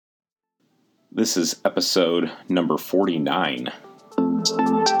This is episode number 49.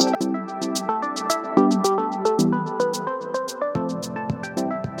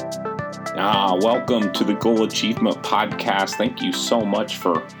 Welcome to the Goal Achievement Podcast. Thank you so much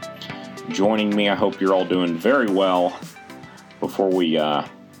for joining me. I hope you're all doing very well. Before we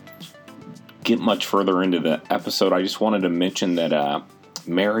get much further into the episode, I just wanted to mention that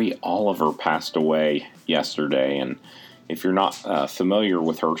Mary Oliver passed away yesterday, and if you're not familiar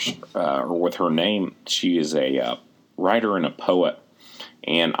with her or with her name, she is a writer and a poet,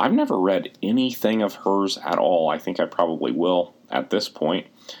 and I've never read anything of hers at all. I think I probably will at this point,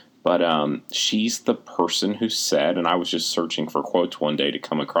 but she's the person who said, and I was just searching for quotes one day to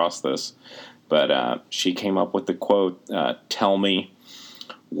come across this, but she came up with the quote, "Tell me,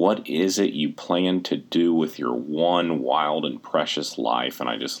 what is it you plan to do with your one wild and precious life?" And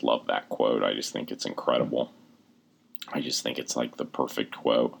I just love that quote. I just think it's incredible. I just think it's like the perfect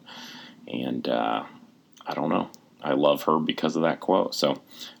quote. And I don't know. I love her because of that quote. So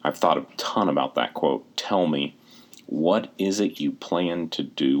I've thought a ton about that quote. Tell me, what is it you plan to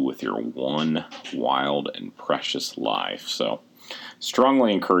do with your one wild and precious life? So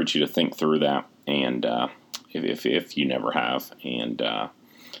strongly encourage you to think through that. And if you never have, and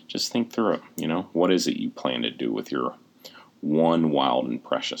just think through it. You know, what is it you plan to do with your one wild and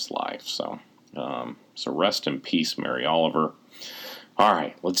precious life? So rest in peace, Mary Oliver. All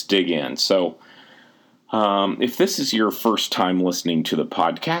right, let's dig in. So if this is your first time listening to the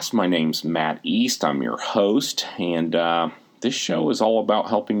podcast, my name's Matt East. I'm your host, and this show is all about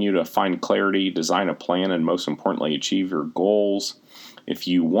helping you to find clarity, design a plan, and most importantly, achieve your goals. If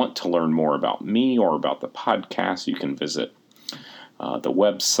you want to learn more about me or about the podcast, you can visit the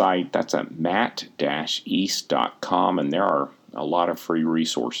website. That's at matt-east.com, and there are a lot of free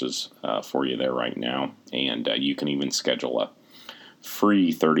resources for you there right now, and you can even schedule a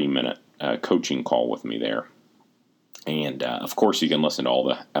free 30-minute coaching call with me there. And of course, you can listen to all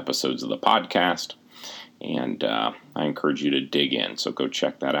the episodes of the podcast, and I encourage you to dig in. So go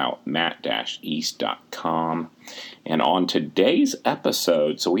check that out, matt-east.com. And on today's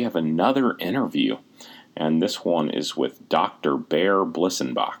episode, so we have another interview, and this one is with Dr. Bere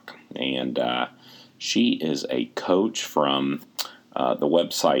Blissenbach, and she is a coach from the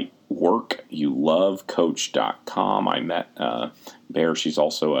website workyoulovecoach.com. I met Bere. She's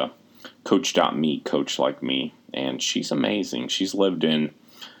also a coach.me, coach like me, and she's amazing. She lives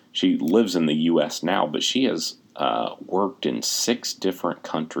in the U.S. now, but she has worked in 6 different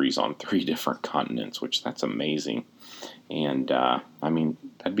countries on 3 different continents, which that's amazing. And I mean,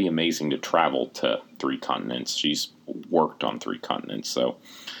 that'd be amazing to travel to 3 continents. She's worked on 3 continents, so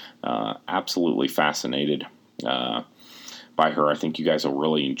absolutely fascinated by her. I think you guys will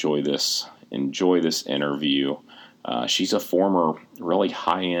really enjoy this interview. She's a former really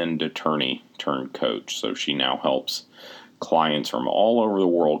high-end attorney turned coach, so she now helps clients from all over the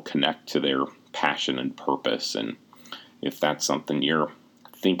world connect to their passion and purpose. And if that's something you're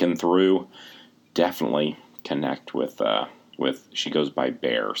thinking through, definitely connect with she goes by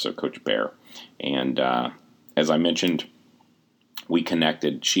Bere, so Coach Bere. And as I mentioned,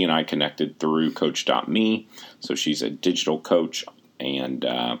 she and I connected through coach.me, so she's a digital coach, and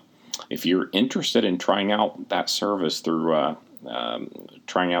if you're interested in trying out that service through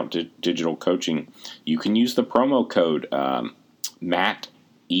trying out digital coaching, you can use the promo code Matt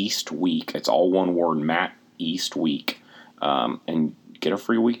East Week. It's all one word, Matt East Week, and get a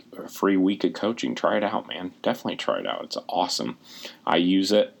free week of coaching. Try it out, man. Definitely try it out. It's awesome. I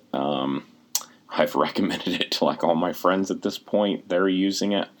use it. I've recommended it to like all my friends at this point. They're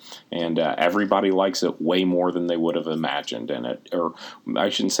using it, and everybody likes it way more than they would have imagined. And or I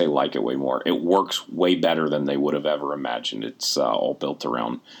shouldn't say like it way more. It works way better than they would have ever imagined. It's all built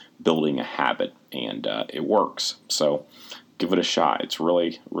around building a habit, and it works. So give it a shot. It's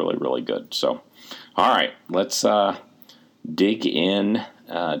really, really, really good. So, all right, let's dig in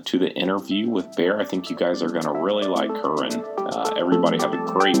to the interview with Bere. I think you guys are going to really like her, and everybody have a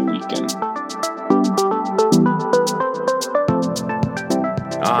great weekend.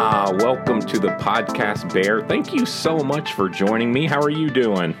 Welcome to the podcast, Bere. Thank you so much for joining me. How are you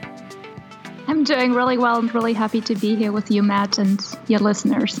doing? I'm doing really well and really happy to be here with you, Matt, and your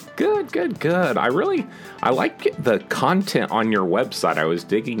listeners. Good. I like the content on your website. I was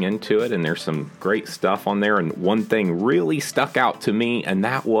digging into it, and there's some great stuff on there. And one thing really stuck out to me, and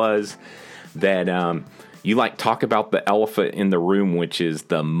that was that you talk about the elephant in the room, which is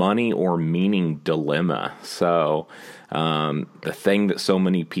the money or meaning dilemma. So the thing that so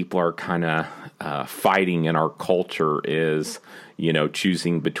many people are kind of fighting in our culture is,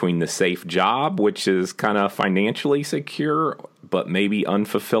 choosing between the safe job, which is kind of financially secure, but maybe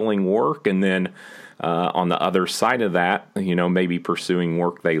unfulfilling work. And then on the other side of that, maybe pursuing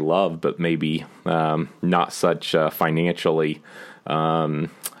work they love, but maybe not such financially, fulfilling.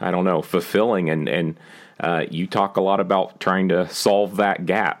 And you talk a lot about trying to solve that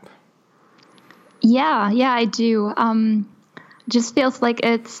gap. Yeah, I do. Just feels like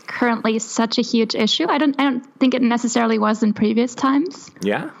it's currently such a huge issue. I don't think it necessarily was in previous times.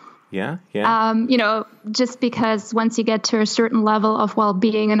 Yeah. Just because once you get to a certain level of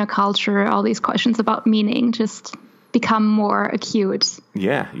well-being in a culture, all these questions about meaning just become more acute.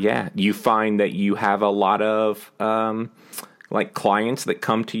 Yeah. You find that you have a lot of clients that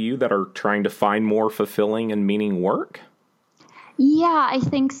come to you that are trying to find more fulfilling and meaning work? Yeah, I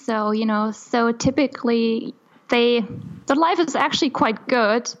think so. So typically their life is actually quite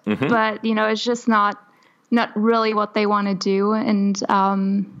good, mm-hmm. but it's just not really what they want to do. And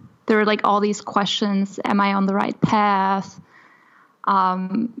there are all these questions: am I on the right path? Do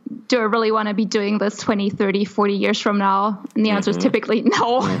I really want to be doing this 20, 30, 40 years from now? And the answer is typically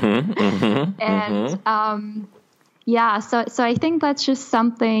no. And so I think that's just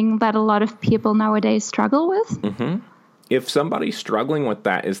something that a lot of people nowadays struggle with. Mm-hmm. If somebody's struggling with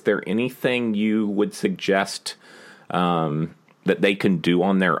that, is there anything you would suggest that they can do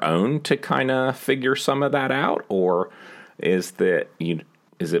on their own to kind of figure some of that out? Or is it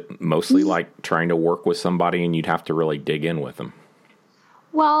mostly like trying to work with somebody and you'd have to really dig in with them?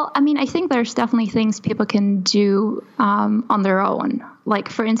 Well, I think there's definitely things people can do on their own. Like,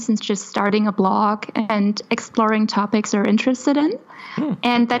 for instance, just starting a blog and exploring topics they're interested in.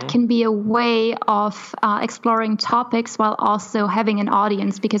 And that can be a way of exploring topics while also having an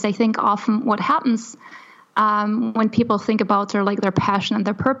audience, because I think often what happens when people think about their passion and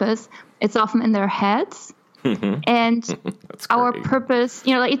their purpose, it's often in their heads. And our purpose,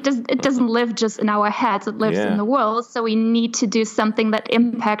 it doesn't live just in our heads, it lives in the world. So we need to do something that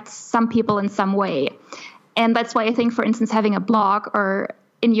impacts some people in some way. And that's why I think, for instance, having a blog or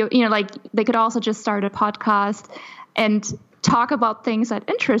they could also just start a podcast and talk about things that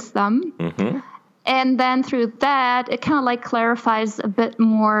interest them. Mm-hmm. And then through that, it kind of clarifies a bit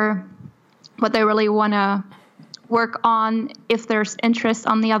more what they really want to work on. If there's interest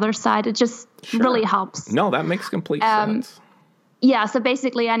on the other side, it just really helps. No, that makes complete sense. Yeah, so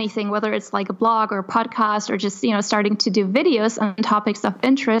basically anything, whether it's like a blog or a podcast or just, starting to do videos on topics of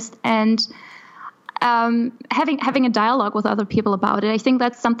interest and having a dialogue with other people about it. I think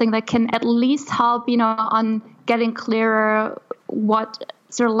that's something that can at least help, on getting clearer what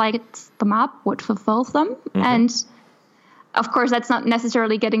sort of lights them up, what fulfills them. Mm-hmm. And of course, that's not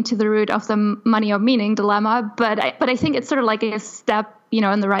necessarily getting to the root of the money or meaning dilemma, but I think it's sort of like a step,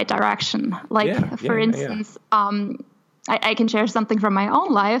 in the right direction. For instance, I can share something from my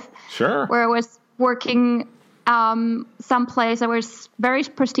own life. Sure. Where I was working someplace that was very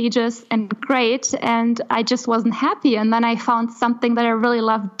prestigious and great, and I just wasn't happy. And then I found something that I really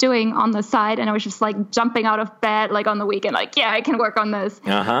loved doing on the side, and I was just jumping out of bed on the weekend, I can work on this.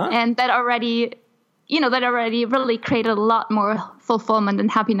 Uh-huh. And that already really created a lot more fulfillment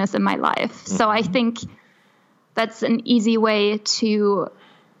and happiness in my life. Mm-hmm. So I think that's an easy way to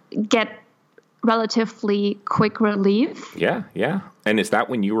get relatively quick relief. Yeah. And is that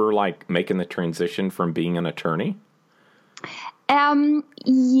when you were making the transition from being an attorney?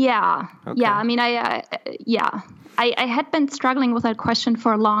 Yeah. Okay. Yeah. I had been struggling with that question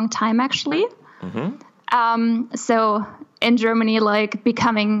for a long time, actually. Mm-hmm. So in Germany,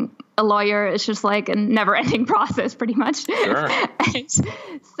 becoming a lawyer is just a never-ending process, pretty much. Sure.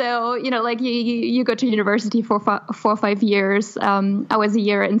 So, you go to university for 4 or 5 years. I was a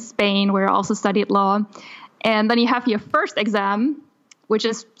year in Spain where I also studied law. And then you have your first exam, which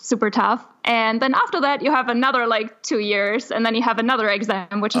is super tough. And then after that, you have another 2 years. And then you have another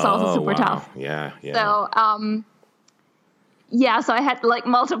exam, which is also super tough. Yeah. So, so I had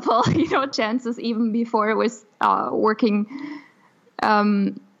multiple, chances even before I was working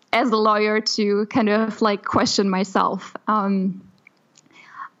as a lawyer to kind of question myself.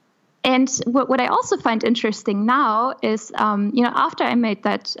 And what I also find interesting now is, after I made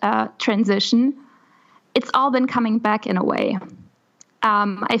that transition, it's all been coming back in a way.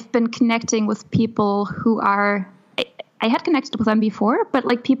 I've been connecting with people who I had connected with them before, but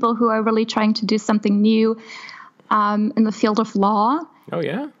people who are really trying to do something new in the field of law. Oh,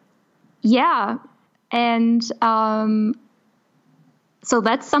 yeah? Yeah. And so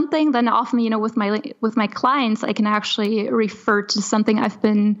that's something. Then often, with my clients, I can actually refer to something I've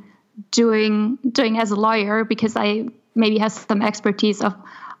been doing as a lawyer, because I maybe have some expertise of,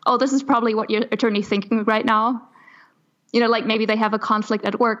 this is probably what your attorney's thinking right now. like maybe they have a conflict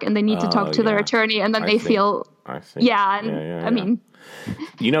at work and they need to talk to their attorney, and then they feel, I see. Yeah. And I mean,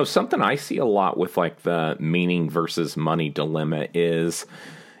 something I see a lot with like the meaning versus money dilemma is,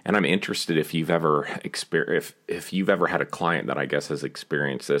 and I'm interested if you've ever if you've ever had a client that I guess has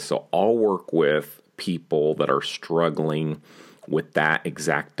experienced this. So I'll work with people that are struggling with that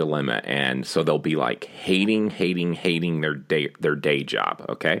exact dilemma, and so they'll be like hating their day job,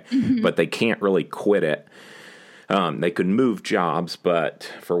 okay, but they can't really quit it. They could move jobs,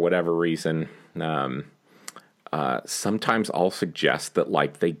 but for whatever reason, sometimes I'll suggest that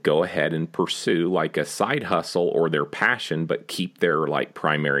like they go ahead and pursue like a side hustle or their passion, but keep their like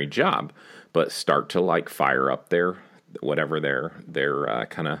primary job, but start to like fire up their whatever their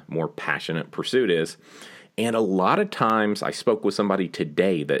kind of more passionate pursuit is. And a lot of times, I spoke with somebody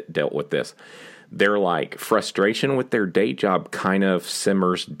today that dealt with this. Their like frustration with their day job kind of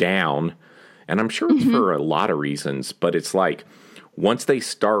simmers down. And I'm sure it's for a lot of reasons, but it's like once they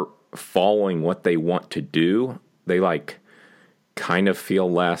start following what they want to do, they like kind of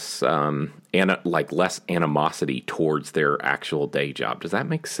feel less less animosity towards their actual day job. Does that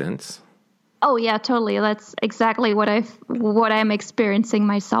make sense? Oh yeah, totally. That's exactly what I'm experiencing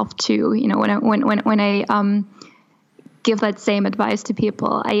myself too. When I give that same advice to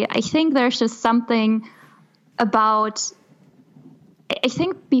people, I think there's just something about. I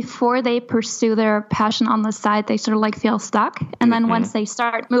think before they pursue their passion on the side, they sort of like feel stuck. And then once they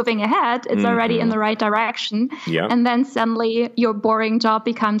start moving ahead, it's already in the right direction. Yeah. And then suddenly your boring job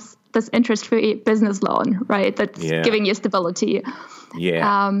becomes this interest-free business loan, right? That's giving you stability.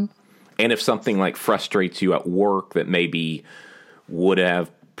 Yeah. And if something like frustrates you at work that maybe would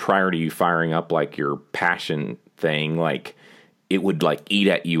have prior to you firing up like your passion thing, like it would like eat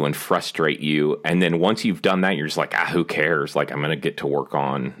at you and frustrate you. And then once you've done that, you're just like, who cares? Like I'm going to get to work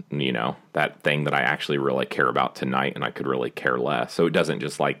on, that thing that I actually really care about tonight, and I could really care less. So it doesn't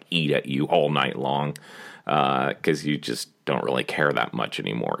just like eat at you all night long because you just don't really care that much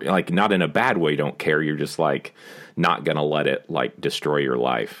anymore. Like not in a bad way, don't care. You're just like not going to let it like destroy your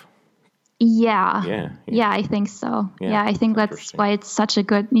life. Yeah, I think so. Yeah, I think that's why it's such a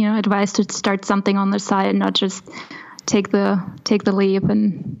good, advice to start something on the side and not just take the leap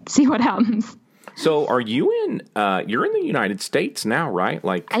and see what happens. So are you you're in the United States now, right?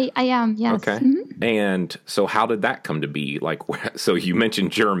 Like I am, yes. Okay. Mm-hmm. And so how did that come to be? Like, so you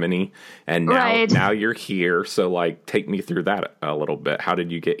mentioned Germany and now you're here. So like, take me through that a little bit. How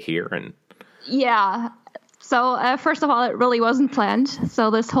did you get here? And yeah. So first of all, it really wasn't planned.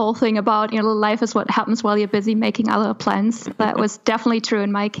 So this whole thing about, life is what happens while you're busy making other plans. That was definitely true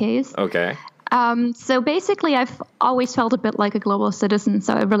in my case. Okay. So basically, I've always felt a bit like a global citizen.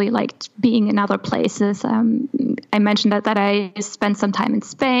 So I really liked being in other places. I mentioned that I spent some time in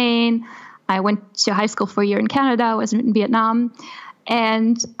Spain. I went to high school for a year in Canada. I was in Vietnam.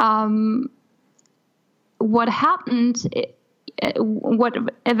 And what happened, what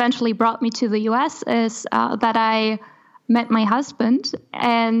eventually brought me to the U.S. is that I met my husband,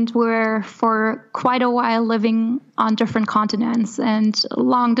 and we're for quite a while living on different continents, and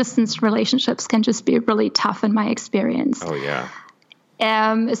long distance relationships can just be really tough in my experience. Oh yeah.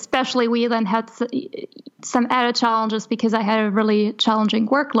 Especially we then had some added challenges because I had a really challenging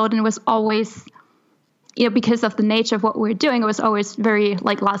workload, and it was always, because of the nature of what we were doing, it was always very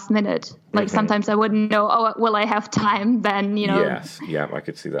like last minute. Like sometimes I wouldn't know, will I have time then, Yes. Yeah, I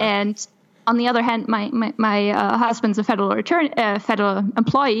could see that. And on the other hand, my husband's a federal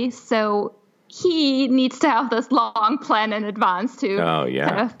employee, so he needs to have this long plan in advance to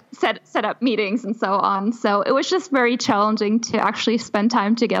kind of set up meetings and so on. So it was just very challenging to actually spend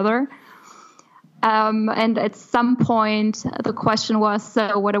time together. And at some point, the question was,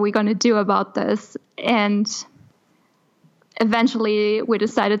 so what are we going to do about this? And eventually, we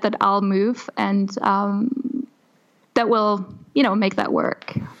decided that I'll move, and that will, make that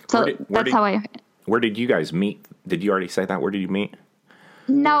work. So that's how I. Where did you guys meet? Did you already say that? Where did you meet?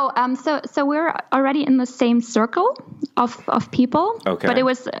 No, so we're already in the same circle of people. Okay. But it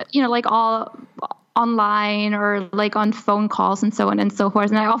was, like all online or like on phone calls and so on and so forth.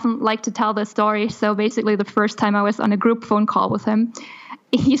 And I often like to tell this story. So basically, the first time I was on a group phone call with him,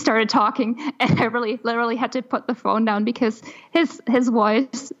 he started talking, and I really literally had to put the phone down because his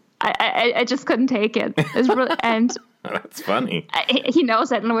voice, I just couldn't take it. It's really, and that's funny. He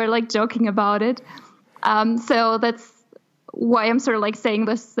knows it, and we're like joking about it. So that's why I'm sort of like saying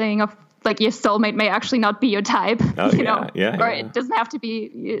this thing of like your soulmate may actually not be your type, or it doesn't have to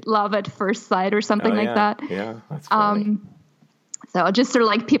be love at first sight or something like that. Yeah, that's funny. So just sort of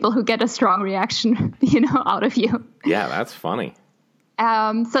like people who get a strong reaction, out of you. Yeah, that's funny.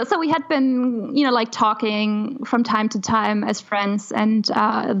 So we had been, like talking from time to time as friends. And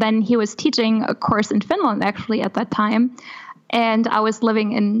then he was teaching a course in Finland, actually, at that time. And I was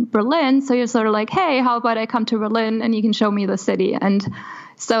living in Berlin. So he was sort of like, hey, how about I come to Berlin and you can show me the city? And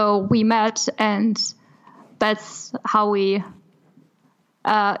so we met, and that's how we,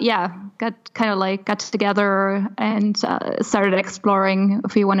 got together and started exploring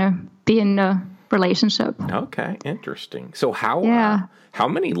if we want to be in a relationship. Okay, interesting. So how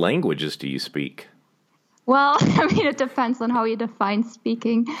many languages do you speak? Well, I mean, it depends on how you define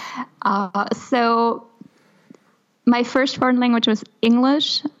speaking. So my first foreign language was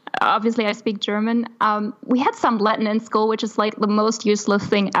English. Obviously, I speak German. We had some Latin in school, which is like the most useless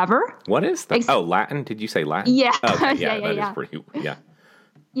thing ever. What is that? Latin? Did you say Latin? Yeah. Okay, that is pretty, yeah.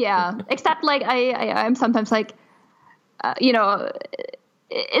 Yeah, except like I'm sometimes like,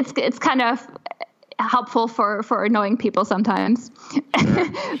 it's kind of helpful for annoying people sometimes.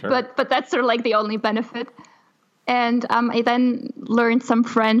 Sure. But that's sort of like the only benefit. And I then learned some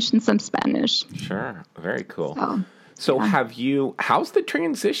French and some Spanish. Sure. Very cool. So how's the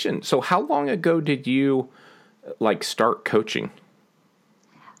transition? So how long ago did you start coaching?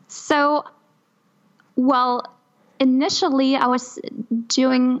 So, well, initially I was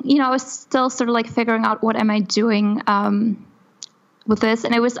doing, I was still sort of like figuring out what am I doing with this.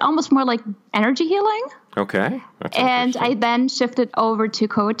 And it was almost more like energy healing. Okay. That's and I then shifted over to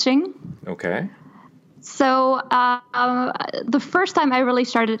coaching. Okay. So the first time I really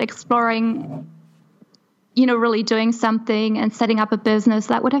started exploring, really doing something and setting up a business,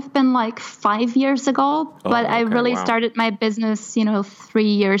 that would have been like 5 years ago. But I really started my business, 3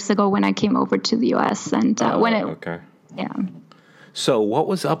 years ago when I came over to the U.S. And yeah. So what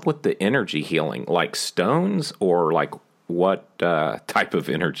was up with the energy healing? Like stones or like what type of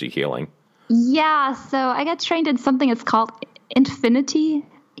energy healing? Yeah. So I got trained in something that's called infinity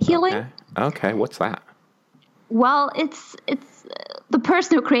healing. Okay. What's that? Well, it's the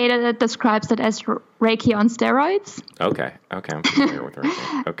person who created it describes it as Reiki on steroids. Okay, I'm familiar with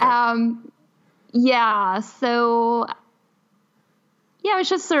Reiki. Okay. Yeah. So, I was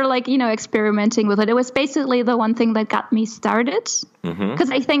just sort of like, experimenting with it. It was basically the one thing that got me started. Because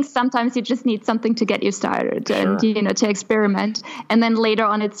I think sometimes you just need something to get you started and, to experiment. And then later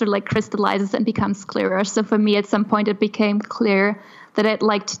on, it sort of like crystallizes and becomes clearer. So for me, at some point, it became clear that I'd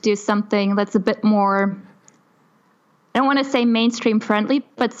like to do something that's a bit more, I don't want to say mainstream friendly,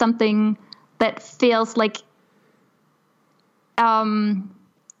 but something that feels like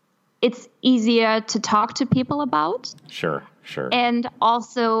it's easier to talk to people about. Sure. And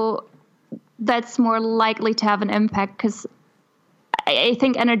also that's more likely to have an impact, because I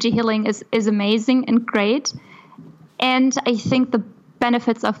think energy healing is amazing and great. And I think the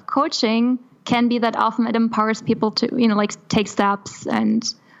benefits of coaching can be that often it empowers people to, take steps and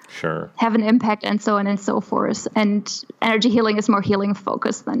have an impact and so on and so forth. And energy healing is more healing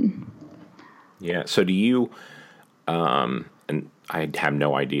focused than. Yeah. So do you, and I have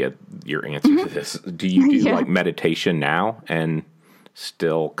no idea your answer to this. Do you do like meditation now and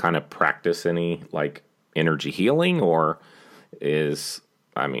still kind of practice any like energy healing, or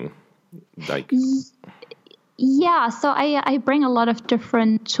Yeah, so I bring a lot of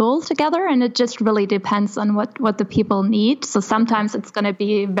different tools together, and it just really depends on what the people need. So sometimes it's going to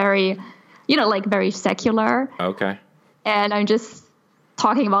be very, very secular. Okay. And I'm just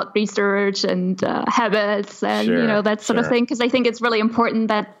talking about research and habits and, that sort of thing. Because I think it's really important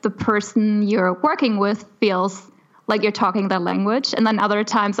that the person you're working with feels like you're talking their language. And then other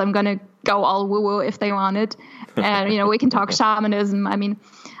times I'm going to go all woo-woo if they want it. And, we can talk shamanism. I mean,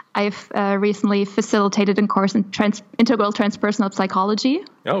 I've recently facilitated a course in integral transpersonal psychology.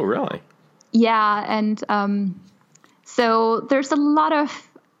 Oh, really? Yeah. And so there's a lot of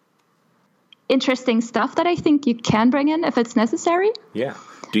interesting stuff that I think you can bring in if it's necessary. Yeah.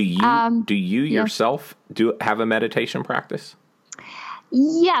 Do you yourself have a meditation practice?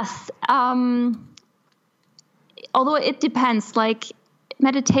 Yes. Although it depends. Like,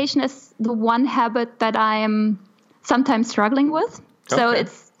 meditation is the one habit that I'm sometimes struggling with. So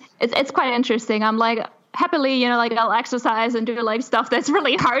it's quite interesting. I'm like, happily, I'll exercise and do like stuff that's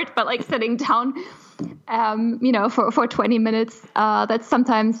really hard, but like sitting down, for 20 minutes, that's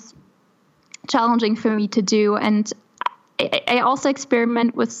sometimes challenging for me to do. And I also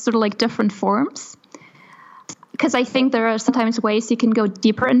experiment with sort of like different forms, because I think there are sometimes ways you can go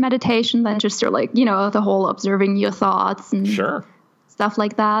deeper in meditation than just sort of like, the whole observing your thoughts and stuff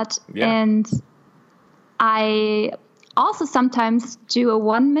like that. Yeah. And I also sometimes do a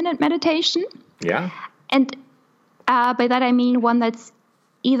 1-minute meditation. Yeah. And by that, I mean one that's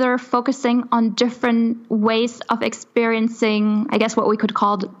either focusing on different ways of experiencing, I guess, what we could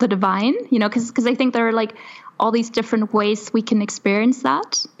call the divine, because I think there are like all these different ways we can experience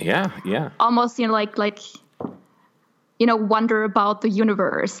that. Yeah. Almost, wonder about the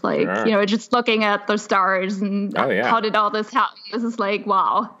universe, like, Sure. just looking at the stars and how did all this happen? This is like,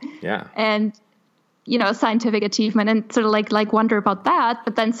 wow. Yeah. And, scientific achievement and sort of like wonder about that.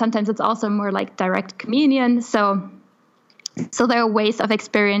 But then sometimes it's also more like direct communion. So there are ways of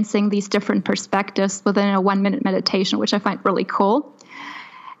experiencing these different perspectives within a 1-minute meditation, which I find really cool.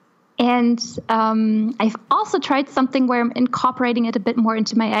 And I've also tried something where I'm incorporating it a bit more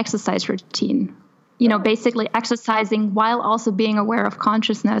into my exercise routine. Basically exercising while also being aware of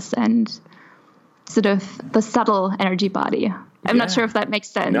consciousness and sort of the subtle energy body. I'm not sure if that makes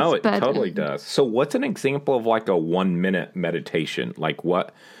sense. No, it totally does. So what's an example of like a 1-minute meditation? Like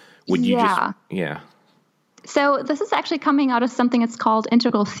what would you just... Yeah. So this is actually coming out of something that's called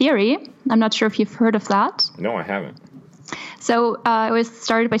integral theory. I'm not sure if you've heard of that. No, I haven't. So it was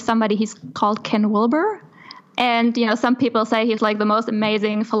started by somebody, he's called Ken Wilber. And, some people say he's like the most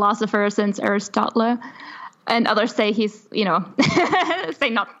amazing philosopher since Aristotle. And others say he's, say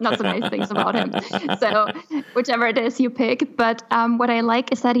not so nice things about him. So whichever it is you pick. But what I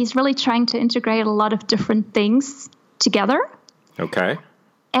like is that he's really trying to integrate a lot of different things together. Okay.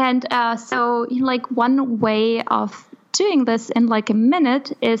 And so like one way of doing this in like a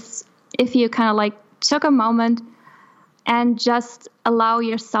minute is if you kind of like took a moment and just allow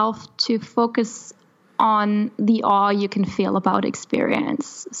yourself to focus on the awe you can feel about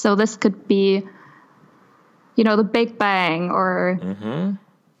experience. So this could be, the Big Bang or,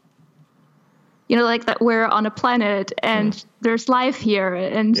 like that we're on a planet and there's life here.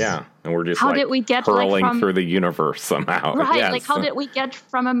 And and we're just how did we get hurling through the universe somehow. Right. Yes. Like how did we get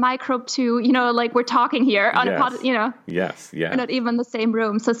from a microbe to, like we're talking here on a pod, Yes. Yeah. We're not even in the same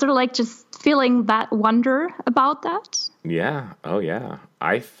room. So sort of like just feeling that wonder about that. Yeah. Oh yeah.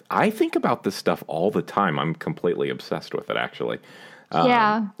 I think about this stuff all the time. I'm completely obsessed with it actually.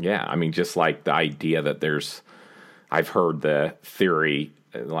 Yeah. I mean, just like the idea that I've heard the theory,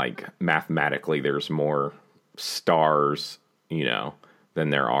 like mathematically there's more stars, than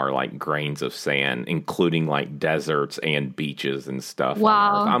there are like grains of sand, including like deserts and beaches and stuff.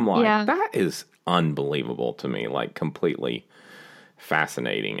 Wow. On Earth. I'm like, that is unbelievable to me, like completely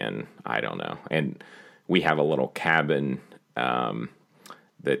fascinating. And I don't know. And we have a little cabin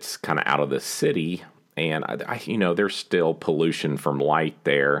that's kind of out of the city. And, there's still pollution from light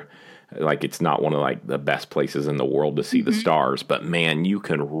there. Like it's not one of like the best places in the world to see the stars. But, man, you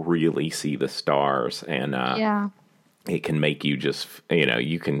can really see the stars. And it can make you just,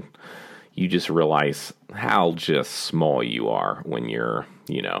 you just realize how just small you are when you're,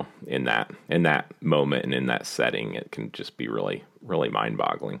 in that moment and in that setting. It can just be really, really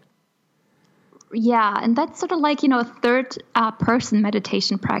mind-boggling. Yeah, and that's sort of like, a third person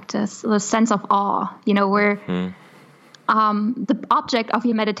meditation practice, the sense of awe, where the object of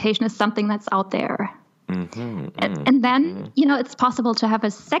your meditation is something that's out there. And then, it's possible to have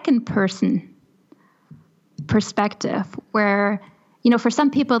a second person perspective where, for some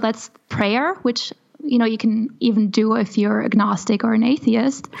people that's prayer, which, you can even do if you're agnostic or an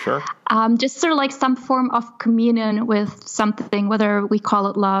atheist. Sure. Just sort of like some form of communion with something, whether we call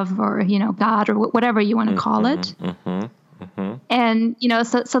it love or, God or whatever you want to call it. And,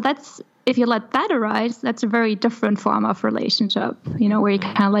 so that's, if you let that arise, that's a very different form of relationship, where you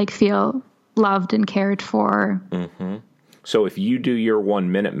kind of like feel loved and cared for. So if you do your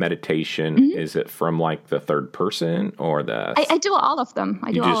 1-minute meditation, is it from like the third person or the... I do all of them.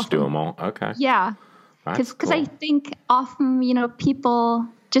 You just do them all? Okay. Yeah. Because cool. I think often, people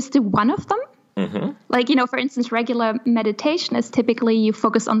just do one of them. Like, for instance, regular meditation is typically you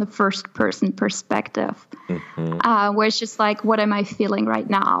focus on the first person perspective, where it's just like, what am I feeling right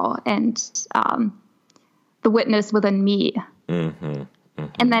now? And the witness within me. And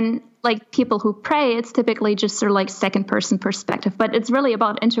then like people who pray, it's typically just sort of like second person perspective, but it's really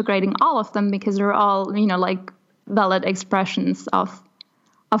about integrating all of them because they're all, like valid expressions of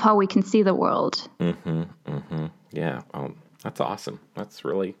how we can see the world. Yeah. That's awesome. That's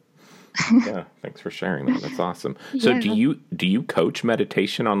really, thanks for sharing that. That's awesome. So do you coach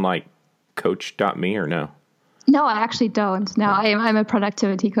meditation on like coach.me or no? No, I actually don't. No, I'm a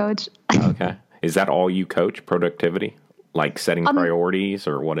productivity coach. Okay. Is that all you coach, productivity? Like setting priorities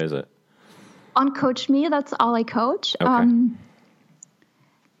or what is it? On Coach Me, that's all I coach. Okay.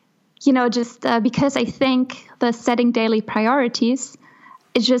 Just because I think the setting daily priorities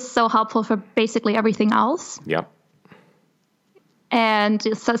is just so helpful for basically everything else. Yep. And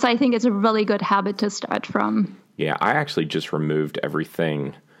so I think it's a really good habit to start from. Yeah, I actually just removed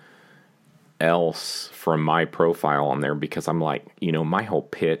everything else from my profile on there because I'm like, my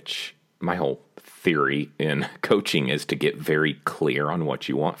whole theory in coaching is to get very clear on what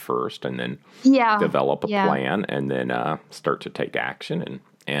you want first and then develop a plan and then start to take action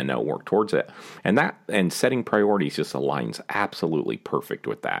and work towards it. And setting priorities just aligns absolutely perfect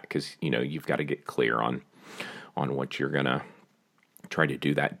with that because, you've got to get clear on what you're going to try to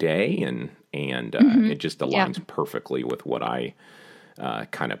do that day. And it just aligns perfectly with what I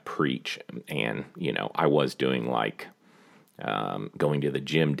kind of preach. And, I was doing like going to the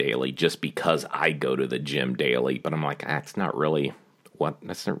gym daily just because I go to the gym daily. But I'm like, that's not really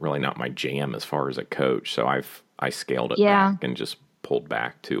not my jam as far as a coach. So I scaled it back and just pulled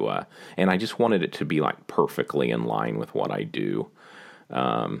back to, and I just wanted it to be like perfectly in line with what I do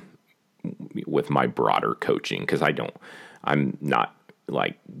with my broader coaching. Because I'm not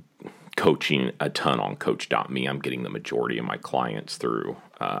like coaching a ton on Coach.me. I'm getting the majority of my clients through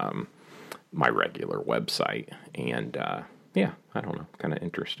my regular website. And I don't know, kind of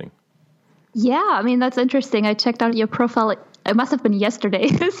interesting. Yeah, I mean, that's interesting. I checked out your profile. It must have been yesterday.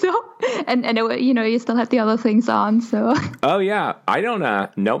 So, and you still have the other things on. So. Oh yeah, I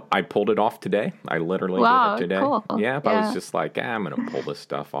don't. Nope, I pulled it off today. I literally did it today. Cool. Yeah, but I was just like, I'm gonna pull this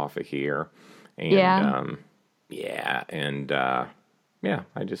stuff off of here, and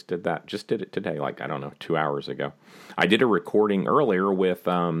I just did that. Just did it today. Like, I don't know, 2 hours ago. I did a recording earlier with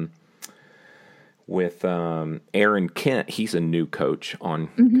Aaron Kent. He's a new coach on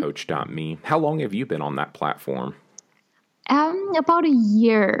Coach.me. How long have you been on that platform? About a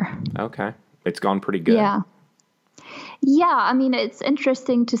year. Okay. It's gone pretty good. Yeah. Yeah. I mean, it's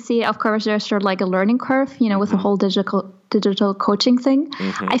interesting to see. Of course, there's sort of like a learning curve, with the whole digital coaching thing.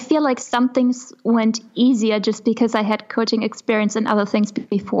 I feel like some things went easier just because I had coaching experience in other things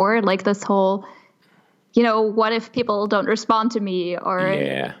before, like this whole, what if people don't respond to me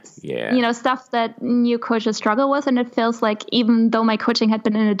or, stuff that new coaches struggle with. And it feels like even though my coaching had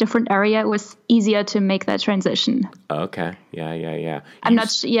been in a different area, it was easier to make that transition. Okay. Yeah. I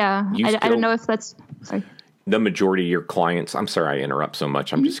don't know if that's, sorry. The majority of your clients, I'm sorry I interrupt so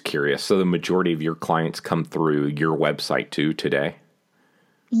much. I'm just curious. So the majority of your clients come through your website too today?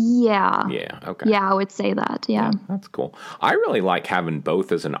 Yeah. Yeah. Okay. Yeah, I would say that. Yeah. That's cool. I really like having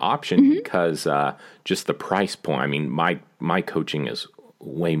both as an option because just the price point. I mean, my coaching is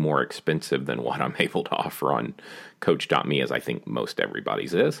way more expensive than what I'm able to offer on Coach.me, as I think most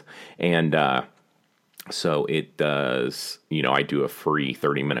everybody's is. And so it does, I do a free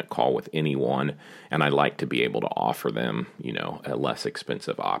 30-minute call with anyone, and I like to be able to offer them, a less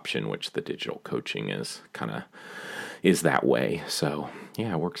expensive option, which the digital coaching is that way. So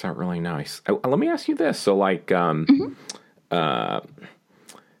yeah, it works out really nice. Let me ask you this. So like, I've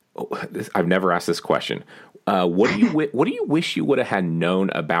never asked this question. What do you wish you would have had known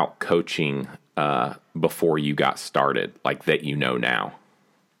about coaching before you got started, like that now?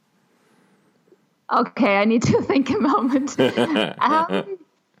 Okay, I need to think a moment.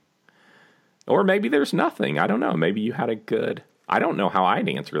 Or maybe there's nothing. I don't know. Maybe you had I don't know how I'd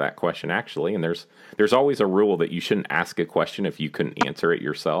answer that question, actually. And there's always a rule that you shouldn't ask a question if you couldn't answer it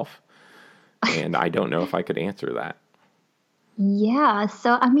yourself. And I don't know if I could answer that. Yeah.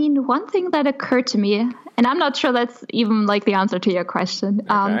 So, I mean, one thing that occurred to me, and I'm not sure that's even like the answer to your question,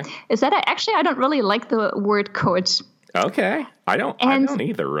 is that I don't really like the word coach. Okay. I don't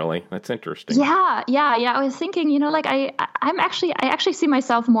either, really. That's interesting. Yeah. I was thinking, like I actually see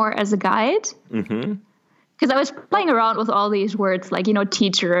myself more as a guide. Mm-hmm. Because I was playing around with all these words like,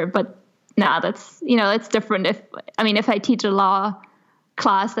 teacher, but that's, it's different. If I teach a law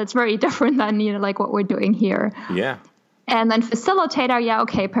class, that's very different than, like what we're doing here. Yeah. And then facilitator,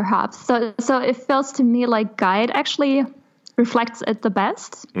 okay, perhaps. So it feels to me like guide actually reflects it the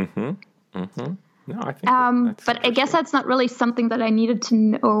best. Mm-hmm. Mm-hmm. No, I think but I guess that's not really something that I needed to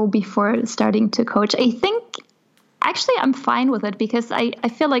know before starting to coach. I think actually I'm fine with it because I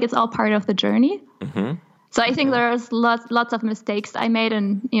feel like it's all part of the journey. Mm-hmm. So I think there's lots of mistakes I made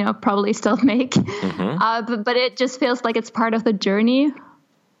and, probably still make. Mm-hmm. But it just feels like it's part of the journey.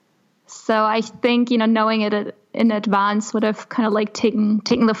 So I think, knowing it in advance would have kind of like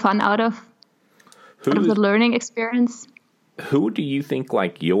taken the fun out of the learning experience. Who do you think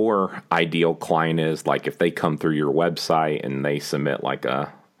like your ideal client is? Like if they come through your website and they submit like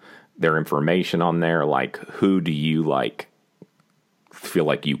their information on there, like who do you like feel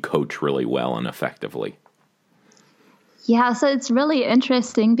like you coach really well and effectively? Yeah, so it's really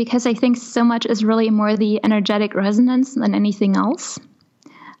interesting because I think so much is really more the energetic resonance than anything else.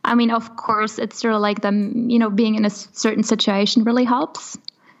 I mean, of course, it's sort of like them, being in a certain situation really helps.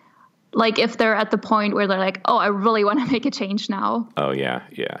 like if they're at the point where they're like, oh, I really want to make a change now. Oh, yeah,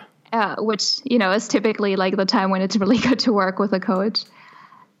 yeah. Which, is typically like the time when it's really good to work with a coach.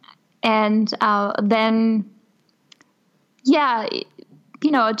 And then,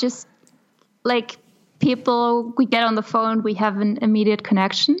 just like people, we get on the phone, we have an immediate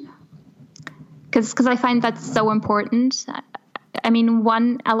connection. Because I find that's so important. I mean,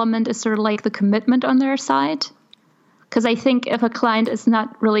 one element is sort of like the commitment on their side. Because I think if a client is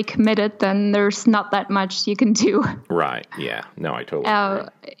not really committed, then there's not that much you can do. Right. Yeah. No, I totally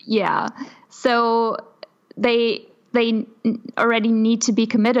agree. Yeah. So they already need to be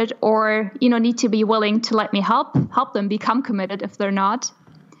committed, or need to be willing to let me help them become committed if they're not.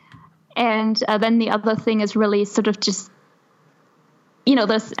 And then the other thing is really sort of just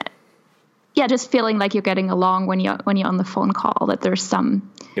this. Yeah, just feeling like you're getting along when you're on the phone call, that there's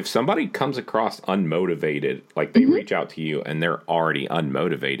some... If somebody comes across unmotivated, like they reach out to you and they're already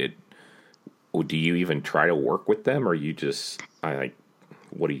unmotivated, do you even try to work with them, or you just,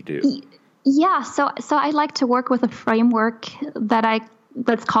 what do you do? Yeah, so I like to work with a framework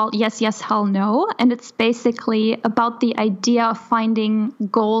that's called Yes, Yes, Hell, No. And it's basically about the idea of finding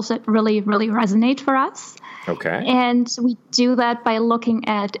goals that really, really resonate for us. Okay. And we do that by looking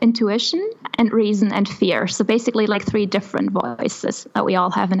at intuition and reason and fear. So basically like 3 different voices that we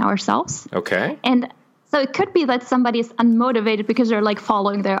all have in ourselves. Okay. And so it could be that somebody is unmotivated because they're like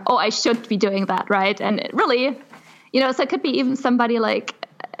following their, I should be doing that, right? And it really, so it could be even somebody like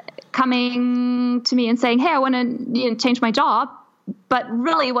coming to me and saying, hey, I want to change my job. But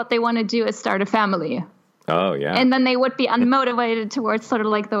really what they want to do is start a family. Oh, yeah. And then they would be unmotivated towards sort of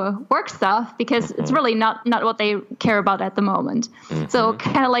like the work stuff because it's really not what they care about at the moment. Mm-hmm. So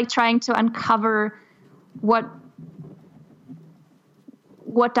kind of like trying to uncover what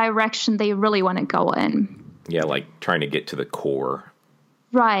direction they really want to go in. Yeah, like trying to get to the core.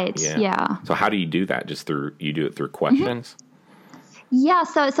 Right, yeah. So how do you do that? You do it through questions? Yeah,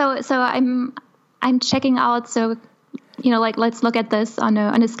 so I'm checking out, so like let's look at this on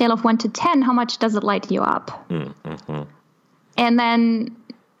a scale of 1 to 10. How much does it light you up? Mm-hmm. And then,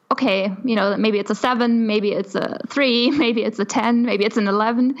 okay, maybe it's a 7, maybe it's a 3, maybe it's a 10, maybe it's an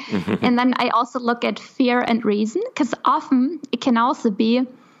 11. Mm-hmm. And then I also look at fear and reason, because often it can also be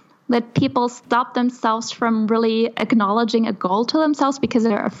that people stop themselves from really acknowledging a goal to themselves because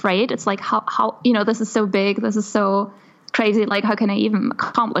they're afraid. It's like, how this is so big, this is so crazy, like how can I even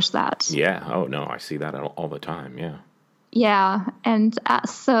accomplish that? Yeah. Oh, no, I see that all the time. Yeah. Yeah, and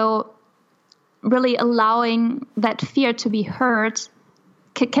so really allowing that fear to be heard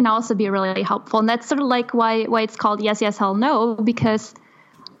can also be really helpful. And that's sort of like why it's called Yes, Yes, Hell, No, because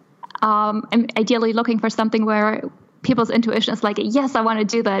I'm ideally looking for something where people's intuition is like, yes, I want to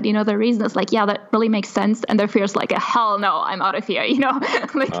do that. The reason is like, yeah, that really makes sense. And their fear is like, hell no, I'm out of here,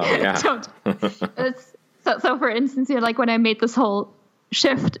 like, don't. So for instance, like when I made this whole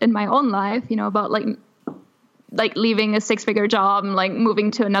shift in my own life, about like leaving a 6-figure job and like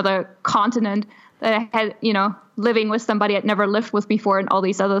moving to another continent that I had, living with somebody I'd never lived with before and all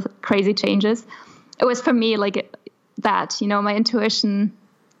these other crazy changes. It was for me like that, my intuition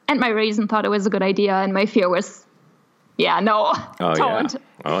and my reason thought it was a good idea. And my fear was, no, don't. Yeah.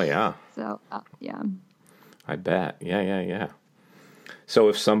 Oh, yeah. So, yeah. I bet. Yeah. So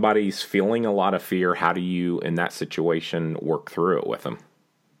if somebody's feeling a lot of fear, how do you, in that situation, work through it with them?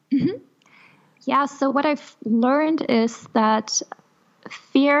 Mm-hmm. Yeah, so what I've learned is that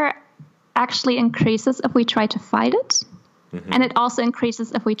fear actually increases if we try to fight it, and it also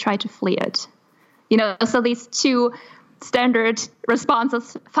increases if we try to flee it. So these 2 standard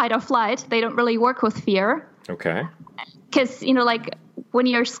responses, fight or flight, they don't really work with fear. Okay. Because, like when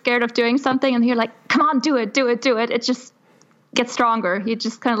you're scared of doing something and you're like, come on, do it, it just gets stronger. You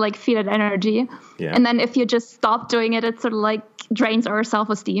just kind of like feed it energy. Yeah. And then if you just stop doing it, it sort of like drains our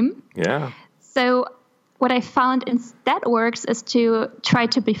self-esteem. Yeah. So what I found instead works is to try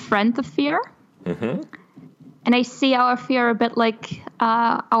to befriend the fear. Mm-hmm. And I see our fear a bit like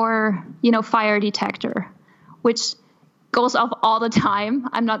our, fire detector, which goes off all the time.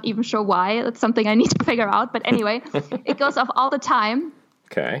 I'm not even sure why. That's something I need to figure out. But anyway, it goes off all the time.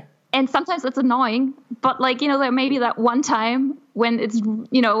 Okay. And sometimes it's annoying. But there may be that one time when it's,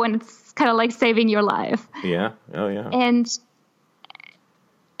 when it's kind of like saving your life. Yeah. Oh, yeah. And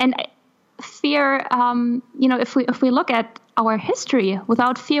fear, if we look at our history,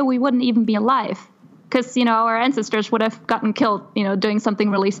 without fear, we wouldn't even be alive because, our ancestors would have gotten killed, doing something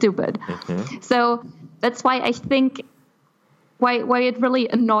really stupid. Mm-hmm. So that's why I think why it really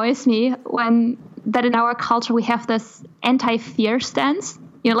annoys me that in our culture we have this anti-fear stance.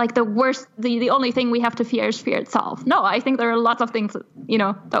 like the worst, the only thing we have to fear is fear itself. No, I think there are lots of things,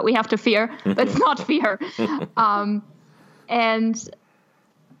 that we have to fear, but it's not fear.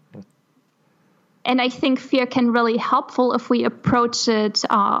 And I think fear can really helpful if we approach it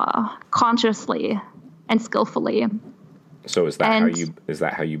consciously and skillfully. So is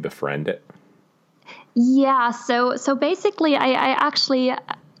that how you befriend it? Yeah. So basically, I actually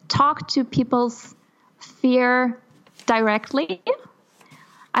talk to people's fear directly.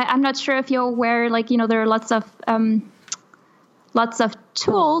 I'm not sure if you're aware, there are lots of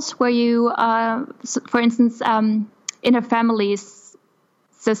tools where you, for instance, inner families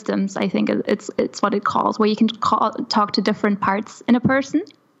systems, I think it's what it calls, where you can talk to different parts in a person.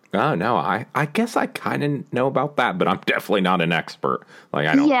 Oh, no, I guess I kind of know about that, but I'm definitely not an expert. Like,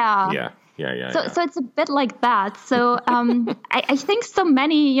 I don't. Yeah. So it's a bit like that. So I think so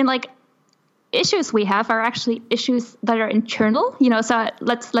many, issues we have are actually issues that are internal. So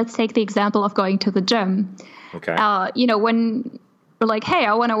let's take the example of going to the gym. Okay. When we're like, hey,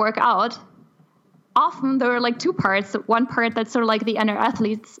 I want to work out. Often there are two parts. One part that's sort of like the inner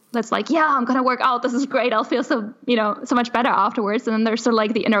athletes that's like, yeah, I'm going to work out. This is great. I'll feel so much better afterwards. And then there's sort of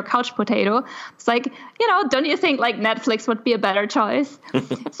like the inner couch potato. It's like, don't you think Netflix would be a better choice?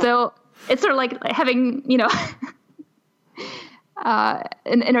 So it's sort of like having,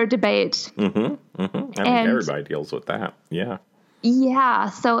 an inner debate. Mm-hmm, mm-hmm. I mean, everybody deals with that. Yeah. Yeah.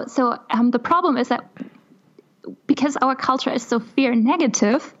 So the problem is that because our culture is so fear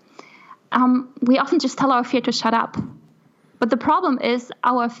negative, we often just tell our fear to shut up. But the problem is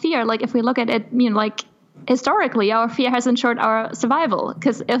our fear, if we look at it, historically, our fear has ensured our survival.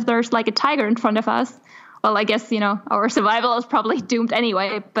 Because if there's a tiger in front of us, well, I guess, our survival is probably doomed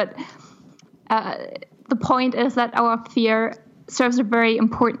anyway. But the point is that our fear serves a very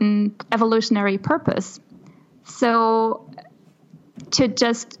important evolutionary purpose. So to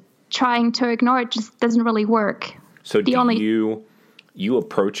just trying to ignore it just doesn't really work. So you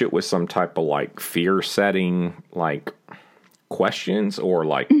approach it with some type of fear setting questions or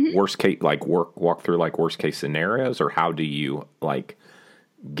mm-hmm. worst case walk through worst case scenarios, or how do you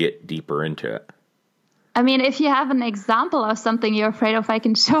get deeper into it? I mean, if you have an example of something you're afraid of, I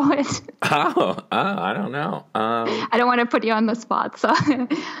can show it. Oh, I don't know. I don't want to put you on the spot, so.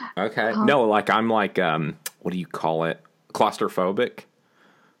 Okay. No, I'm what do you call it? Claustrophobic?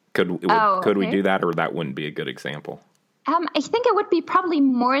 Could we do that, or that wouldn't be a good example? I think it would be probably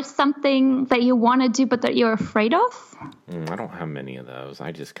more something that you want to do, but that you're afraid of. I don't have many of those.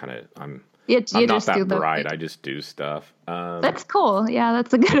 I just I'm not that bright. I just do stuff. That's cool. Yeah,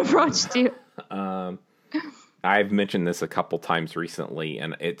 that's a good approach too. I've mentioned this a couple times recently,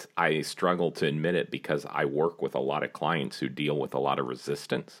 and I struggle to admit it because I work with a lot of clients who deal with a lot of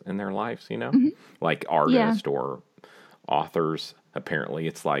resistance in their lives, mm-hmm. like artists or authors. Apparently,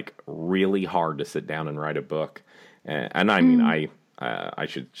 it's really hard to sit down and write a book. And I mean, I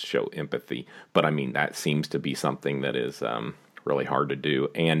should show empathy, but I mean, that seems to be something that is really hard to do.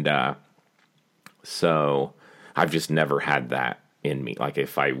 And so I've just never had that in me.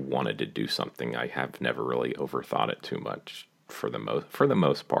 If I wanted to do something, I have never really overthought it too much for the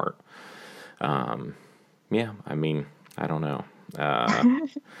most part. Yeah, I mean, I don't know.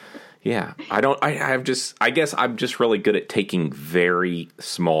 Yeah, I guess I'm just really good at taking very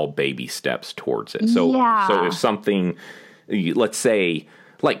small baby steps towards it. So if something, let's say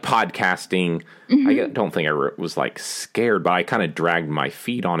podcasting, mm-hmm. I don't think I was scared, but I kind of dragged my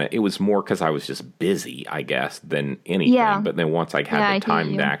feet on it. It was more because I was just busy, I guess, than anything. Yeah. But then once I had the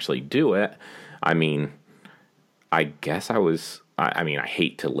time to actually do it, I mean, I guess I was. I mean, I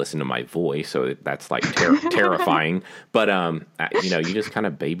hate to listen to my voice, so that's terrifying. But you just kind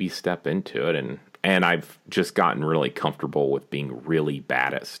of baby step into it, and I've just gotten really comfortable with being really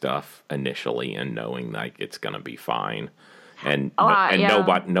bad at stuff initially, and knowing it's gonna be fine. And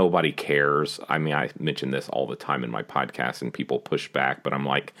nobody cares. I mean, I mention this all the time in my podcast, and people push back, but I'm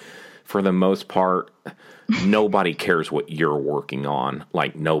for the most part, nobody cares what you're working on.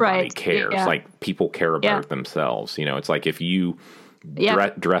 Nobody cares. Yeah. People care about themselves. It's if you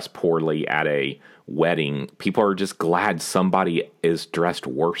dress poorly at a wedding, people are just glad somebody is dressed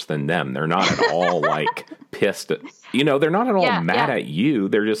worse than them. They're not at all pissed. They're not at all mad at you.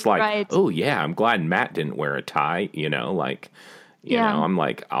 They're just oh yeah, I'm glad Matt didn't wear a tie. I'm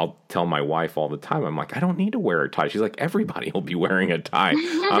I'll tell my wife all the time, I'm I don't need to wear a tie. She's everybody will be wearing a tie.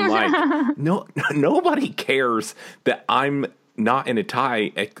 I'm no, nobody cares that I'm not in a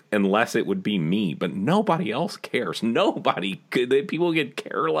tie unless it would be me, but nobody else cares. People could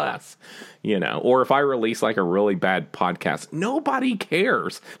care less, or if I release a really bad podcast, nobody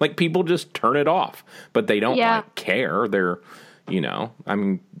cares. People just turn it off, but they don't care. They're, I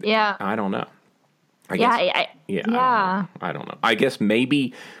mean, Yeah. I don't know. I don't know. I guess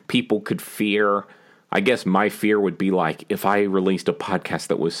maybe people could fear. I guess my fear would be like, if I released a podcast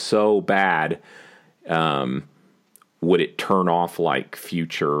that was so bad, would it turn off like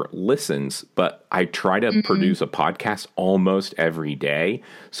future listens? But I try to produce a podcast almost every day.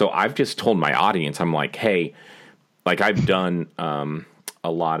 So I've just told my audience, I'm like, hey, like I've done a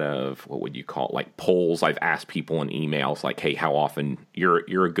lot of, what would you call it, like polls. I've asked people in emails like, hey, how often,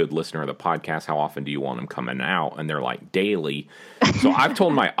 you're a good listener of the podcast, how often do you want them coming out? And they're like, daily. So I've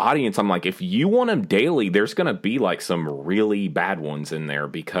told my audience, I'm like, if you want them daily, there's going to be like some really bad ones in there,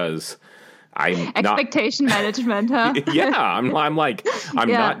 because expectation management, huh? Yeah, I'm like, I'm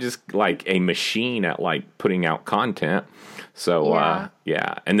not just like a machine at like putting out content. So,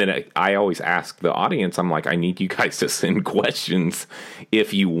 and then I always ask the audience, I'm like, I need you guys to send questions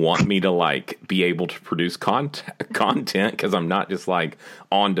if you want me to like be able to produce content, because I'm not just like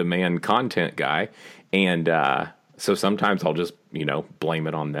on-demand content guy. And so sometimes I'll just, blame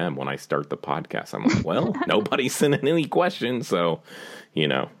it on them when I start the podcast. I'm like, well, nobody's sending any questions, so,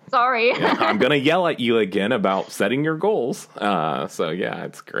 Sorry. I'm going to yell at you again about setting your goals. So, yeah,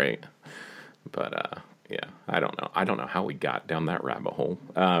 it's great. But, I don't know. I don't know how we got down that rabbit hole.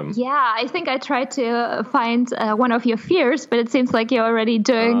 I think I tried to find one of your fears, but it seems like you're already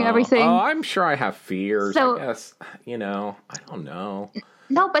doing everything. Oh, I'm sure I have fears. So, I guess, I don't know.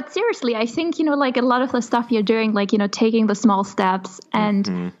 No, but seriously, I think, like a lot of the stuff you're doing, like, taking the small steps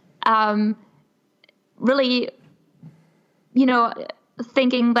and really,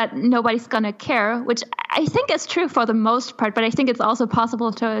 thinking that nobody's going to care, which I think is true for the most part, but I think it's also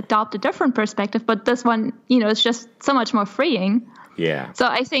possible to adopt a different perspective. But this one, is just so much more freeing. Yeah. So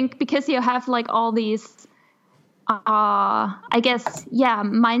I think because you have like all these, mindset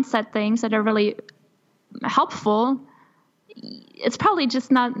things that are really helpful, it's probably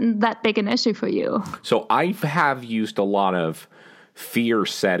just not that big an issue for you. So I have used a lot of fear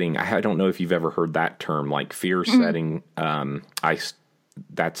setting. I don't know if you've ever heard that term, like fear setting.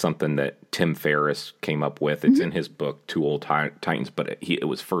 That's something that Tim Ferriss came up with. It's in his book, Two Old Titans, but it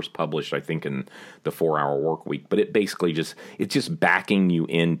was first published, I think, in the 4-Hour Work Week. But it basically it's just backing you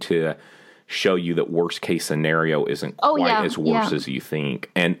into show you that worst case scenario isn't quite as worse as you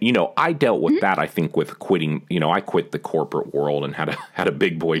think. And, I dealt with that, I think, with quitting. I quit the corporate world and had a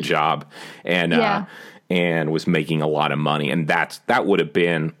big boy job and was making a lot of money. And that would have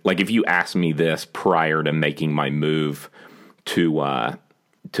been, like, if you asked me this prior to making my move to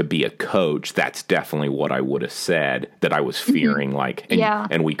be a coach, that's definitely what I would have said that I was fearing.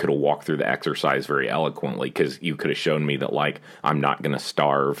 And we could have walked through the exercise very eloquently, because you could have shown me that, like, I'm not going to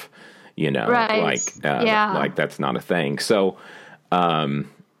starve, right. like that's not a thing. So,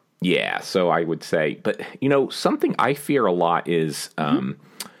 so I would say, but something I fear a lot is,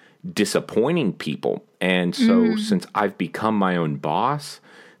 disappointing people. And so since I've become my own boss,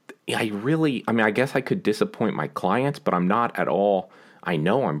 I guess I could disappoint my clients, but I'm not at all. I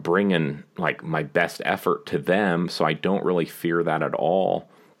know I'm bringing like my best effort to them, so I don't really fear that at all.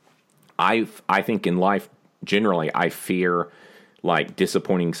 I think in life, generally, I fear like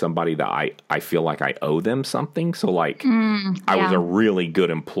disappointing somebody that I feel like I owe them something. So like I was a really good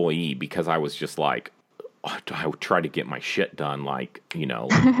employee because I was just like, I would try to get my shit done like,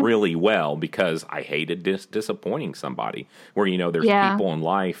 really well, because I hated disappointing somebody. Where, there's people in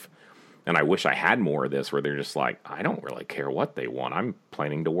life, and I wish I had more of this, where they're just like, I don't really care what they want. I'm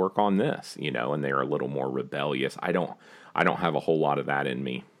planning to work on this, and they're a little more rebellious. I don't have a whole lot of that in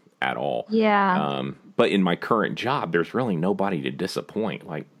me at all. Yeah. But in my current job, there's really nobody to disappoint.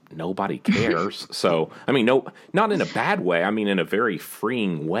 Like, nobody cares. So, I mean, no, not in a bad way. I mean, in a very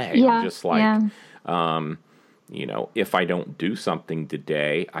freeing way. Yeah. I'm just like, if I don't do something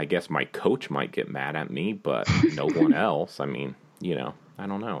today, I guess my coach might get mad at me, but no one else. I mean, I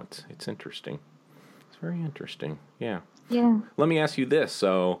don't know. It's interesting. It's very interesting. Yeah. Yeah. Let me ask you this.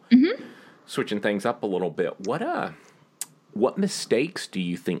 So, switching things up a little bit, what mistakes do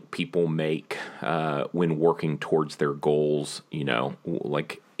you think people make when working towards their goals?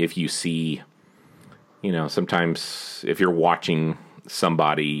 Like if you see, sometimes if you're watching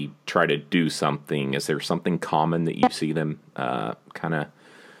somebody try to do something, is there something common that you see them kind of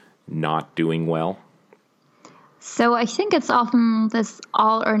not doing well? So I think it's often this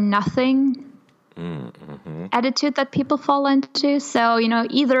all or nothing attitude that people fall into. So,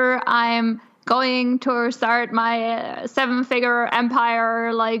 either I'm going to start my 7-figure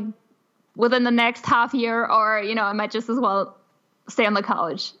empire like within the next half year, or, I might just as well stay on the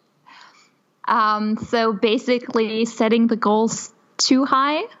couch. So basically setting the goals too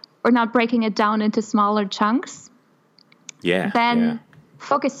high or not breaking it down into smaller chunks. than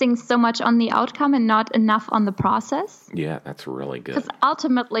focusing so much on the outcome and not enough on the process. Yeah, that's really good. Because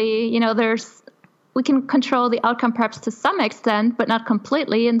ultimately, we can control the outcome perhaps to some extent, but not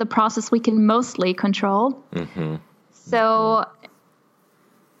completely. In the process, we can mostly control. Mm-hmm. So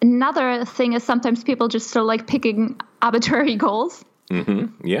another thing is sometimes people just still like picking arbitrary goals.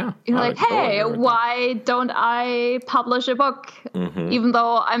 Mm-hmm. Yeah. You're like, hey, why don't I publish a book? Mm-hmm. Even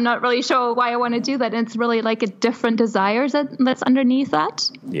though I'm not really sure why I want to do that. And it's really like a different desire that's underneath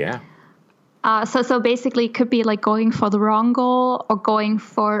that. Yeah. So basically it could be like going for the wrong goal or going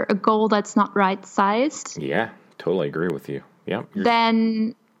for a goal that's not right sized. Yeah, totally agree with you. Yeah.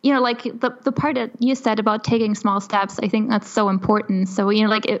 Then, like the part that you said about taking small steps, I think that's so important. So,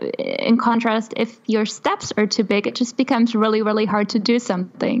 like in contrast, if your steps are too big, it just becomes really, really hard to do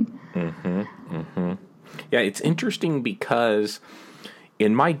something. Mm-hmm. Mm-hmm. Yeah, it's interesting because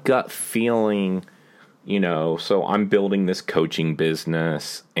in my gut feeling, so I'm building this coaching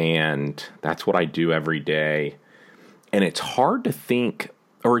business and that's what I do every day. And it's hard to think,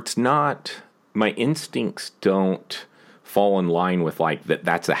 or it's not, my instincts don't fall in line with like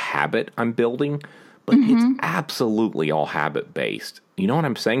that's a habit I'm building, but it's absolutely all habit based. You know what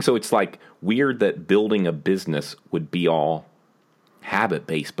I'm saying? So it's like weird that building a business would be all habit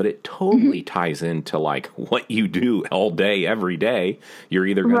based, but it totally ties into like what you do all day, every day. You're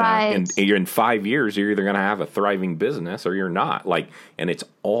either going to, in 5 years, you're either going to have a thriving business or you're not. Like, and it's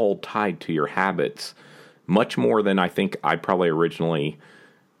all tied to your habits much more than I think I probably originally.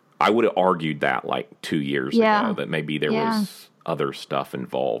 I would have argued that like 2 years ago, that maybe there was other stuff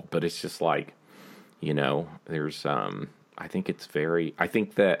involved, but it's just like, there's, I think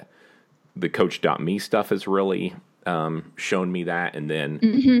that the Coach.me stuff has really shown me that. And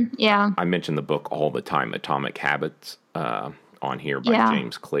then I mentioned the book all the time, Atomic Habits, on here by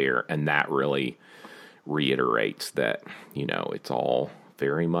James Clear. And that really reiterates that, it's all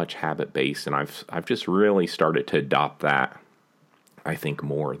very much habit based. And I've just really started to adopt that. I think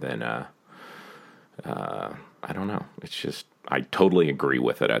more than, I don't know. It's just, I totally agree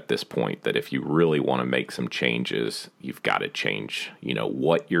with it at this point that if you really want to make some changes, you've got to change,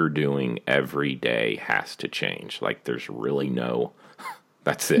 what you're doing every day has to change. Like there's really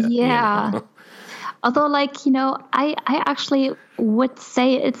that's it. Yeah. Although I actually would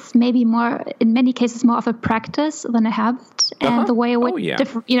say it's maybe more, in many cases, more of a practice than a habit. And the way it would,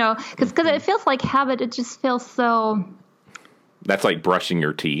 because it feels like habit, it just feels so... That's like brushing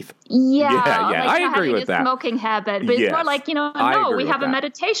your teeth. Yeah. Like I agree with that. Smoking habit, but it's more like, no, we have a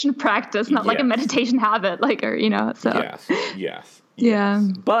meditation practice, not like a meditation habit, so. Yes. Yeah.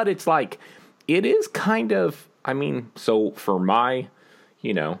 But it's like, it is kind of, so for my,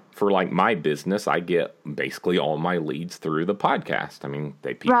 for like my business, I get basically all my leads through the podcast.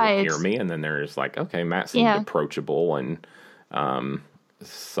 People hear me and then they're just like, okay, Matt seems approachable and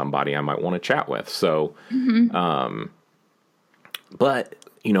somebody I might want to chat with. So, but,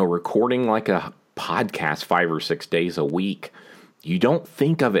 recording like a podcast 5 or 6 days a week, you don't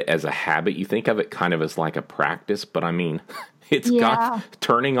think of it as a habit. You think of it kind of as like a practice. But it's got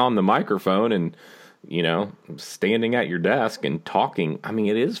turning on the microphone and, standing at your desk and talking.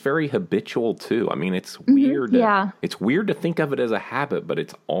 It is very habitual too. It's weird. It's weird to think of it as a habit, but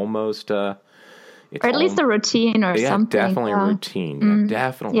it's almost or at least a routine or something. Definitely a routine.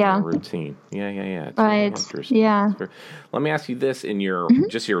 Definitely a routine. Yeah. It's really interesting. Yeah. Let me ask you this in your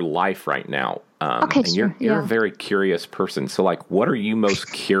just your life right now. Okay, and you're a very curious person. So, like, what are you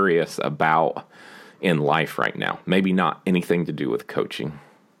most curious about in life right now? Maybe not anything to do with coaching.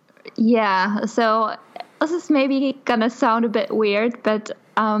 Yeah. So this is maybe gonna sound a bit weird, but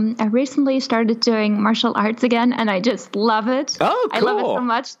I recently started doing martial arts again, and I just love it. Oh, cool. I love it so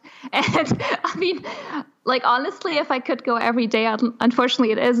much. And honestly, if I could go every day,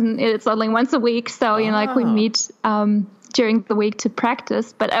 unfortunately it isn't. It's only once a week. So, we meet during the week to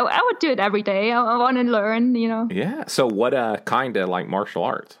practice, but I would do it every day. I want to learn, Yeah. So what kind of like martial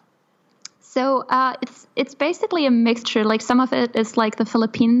arts? So it's basically a mixture. Like some of it is like the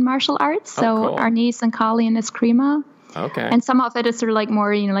Philippine martial arts. So cool. Arnis and Kali and Eskrima. Okay. And some of it is sort of like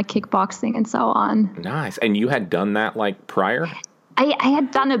more, like kickboxing and so on. Nice. And you had done that like prior? I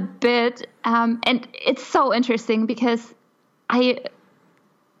had done a bit. And it's so interesting because what's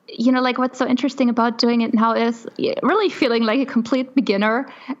so interesting about doing it now is really feeling like a complete beginner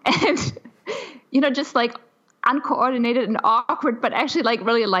and, just like uncoordinated and awkward, but actually like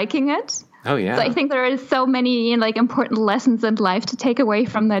really liking it. Oh, yeah. So I think there are so many important lessons in life to take away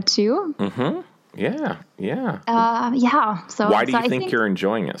from that too. Mm-hmm. Yeah. So why do you think you're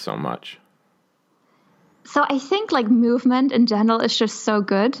enjoying it so much? So I think like movement in general is just so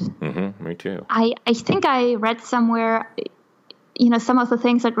good. Me too. I think I read somewhere, some of the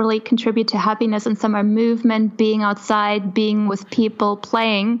things that really contribute to happiness and some are movement, being outside, being with people,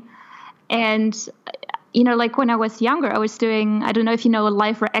 playing. And, like when I was younger, I was doing, I don't know if you know,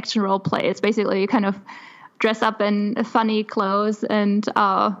 live action role play. It's basically you kind of dress up in funny clothes and,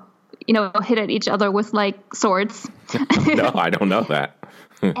 hit at each other with like swords. No, I don't know that.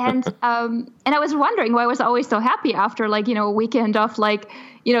 And I was wondering why I was always so happy after like, a weekend of like,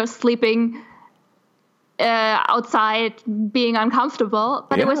 sleeping outside, being uncomfortable.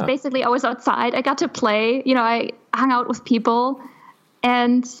 But it was basically I was outside. I got to play. I hung out with people,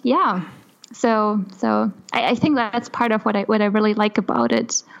 and So I think that's part of what I really like about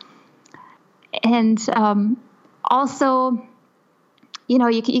it. And also,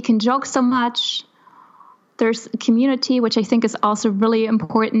 you can joke so much. There's a community, which I think is also really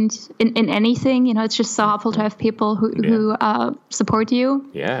important in anything. It's just so helpful to have people who support you.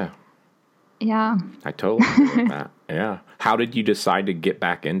 Yeah. Yeah. I totally agree with that. Yeah. How did you decide to get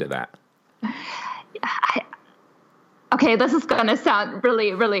back into that? Okay, this is going to sound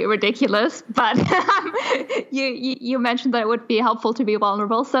really, really ridiculous, but you mentioned that it would be helpful to be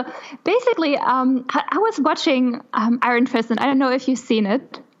vulnerable. So basically, I was watching Iron Fist, and I don't know if you've seen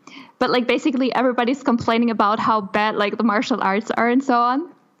it, but like basically everybody's complaining about how bad like the martial arts are and so on.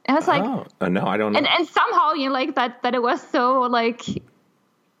 And I was like, no, I don't know. And somehow like that it was so like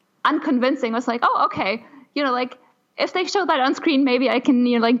unconvincing. I was like, oh, okay, like if they show that on screen, maybe I can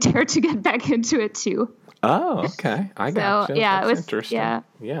like dare to get back into it too. Oh, okay. I gotcha. Yeah, that's it was interesting.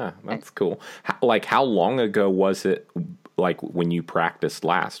 Yeah, that's cool. How long ago was it? Like when you practiced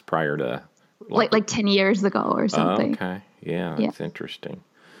last, prior to like 10 years ago or something. Oh, okay. Yeah, that's interesting.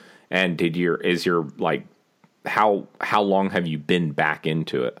 And how long have you been back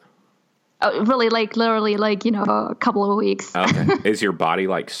into it? Oh, really, like literally, like a couple of weeks. Okay. Is your body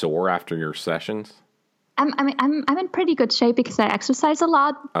like sore after your sessions? I'm in pretty good shape because I exercise a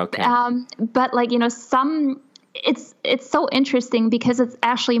lot. Okay. But like it's so interesting because it's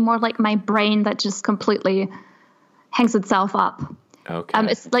actually more like my brain that just completely hangs itself up. Okay.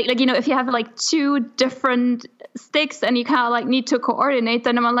 It's like if you have like two different sticks and you kind of like need to coordinate,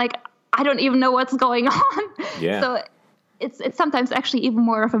 then I'm like, I don't even know what's going on. Yeah. So it's sometimes actually even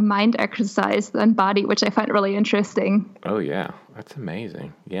more of a mind exercise than body, which I find really interesting. Oh yeah, that's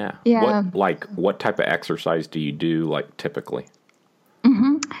amazing. Yeah. Yeah. What type of exercise do you do like typically?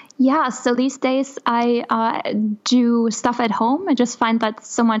 Yeah, so these days I do stuff at home. I just find that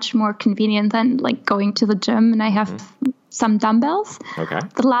so much more convenient than like going to the gym, and I have some dumbbells. Okay.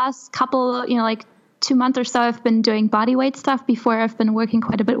 The last couple, like 2 months or so, I've been doing body weight stuff. Before I've been working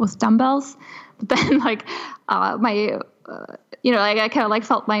quite a bit with dumbbells. But then like my, like I kind of like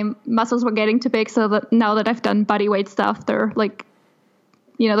felt my muscles were getting too big. So that now that I've done body weight stuff, they're like,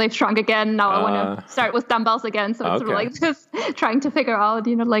 they've shrunk again. Now I want to start with dumbbells again. So it's like just trying to figure out,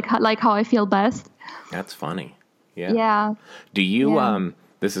 like how I feel best. That's funny. Yeah. Yeah. Do you,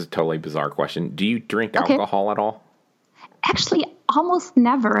 this is a totally bizarre question. Do you drink alcohol at all? Actually, almost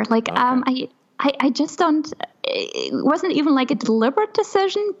never. Like, I just don't, it wasn't even like a deliberate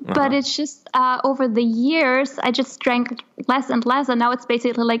decision, but it's just over the years, I just drank less and less. And now it's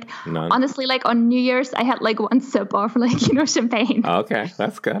basically like, honestly, like on New Year's, I had like one sip of like, champagne. Okay,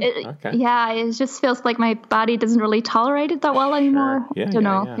 that's good. Okay. Yeah, it just feels like my body doesn't really tolerate it that well anymore. Sure. Yeah, I don't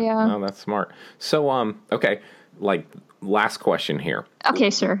know. Yeah. No, that's smart. So, okay, like last question here.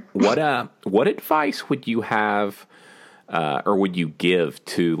 Okay, sure. What advice would you have or would you give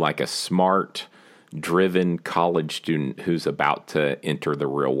to like a smart, driven college student who's about to enter the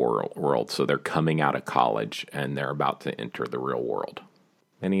real world? So they're coming out of college and they're about to enter the real world.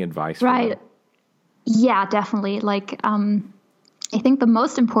 Any advice for them? Yeah, definitely. Like, I think the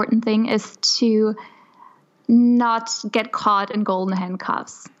most important thing is to not get caught in golden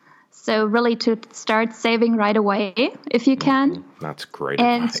handcuffs. So really to start saving right away if you can. That's great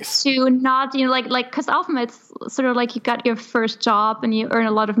and advice. And to not, because often it's sort of like you got your first job and you earn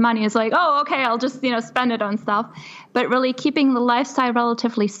a lot of money. It's like, oh, okay, I'll just, spend it on stuff. But really keeping the lifestyle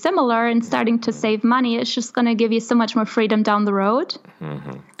relatively similar and starting to save money is just going to give you so much more freedom down the road.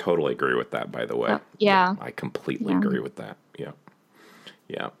 Mm-hmm. Totally agree with that, by the way. Yeah. I completely agree with that. Yeah.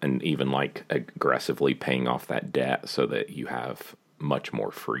 Yeah. And even like aggressively paying off that debt so that you have much more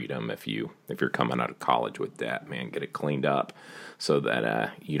freedom if you're coming out of college with debt, man, get it cleaned up so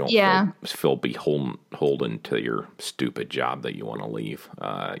that you don't feel beholden to your stupid job that you want to leave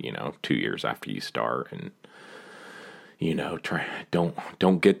 2 years after you start, and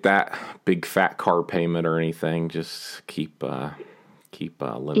don't get that big fat car payment or anything. Just keep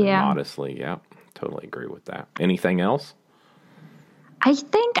living modestly. Yeah, totally agree with that. Anything else? I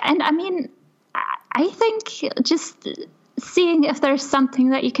think, and I mean, I think just seeing if there's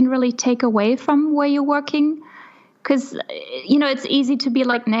something that you can really take away from where you're working, because, it's easy to be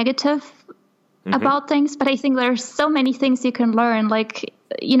like negative about things, but I think there's so many things you can learn. Like,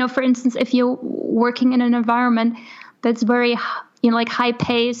 for instance, if you're working in an environment that's very, like high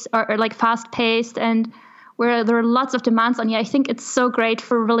pace or like fast paced and where there are lots of demands on you, I think it's so great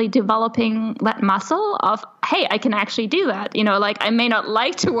for really developing that muscle of, hey, I can actually do that. Like I may not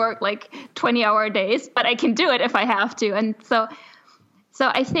like to work like 20-hour days, but I can do it if I have to. And so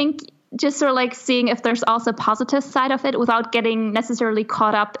I think just sort of like seeing if there's also a positive side of it without getting necessarily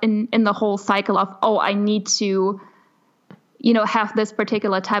caught up in the whole cycle of, oh, I need to, have this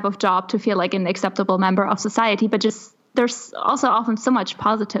particular type of job to feel like an acceptable member of society. But just there's also often so much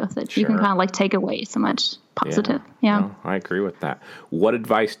positive that you can kind of like take away so much positive. Yeah. No, I agree with that. What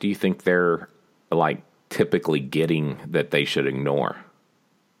advice do you think they're like typically getting that they should ignore?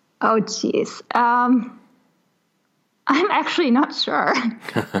 Oh, geez. I'm actually not sure.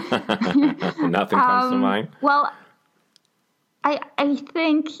 Nothing comes to mind? Well, I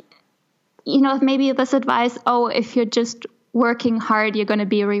think, maybe this advice, if you're just working hard, you're going to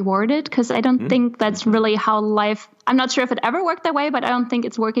be rewarded. Because I don't think that's really how life, I'm not sure if it ever worked that way, but I don't think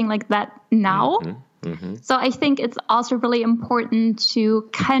it's working like that now. So I think it's also really important to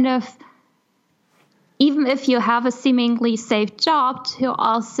kind of, even if you have a seemingly safe job, to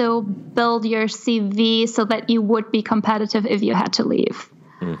also build your CV so that you would be competitive if you had to leave.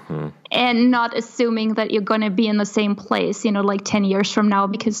 And not assuming that you're going to be in the same place, like 10 years from now,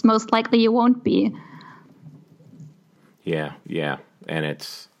 because most likely you won't be. Yeah. And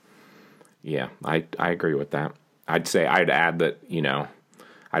it's, I agree with that. I'd add that,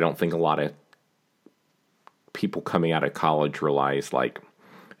 I don't think a lot of people coming out of college realize, like,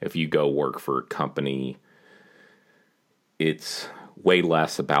 if you go work for a company, it's way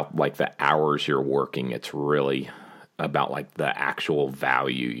less about like the hours you're working. It's really about like the actual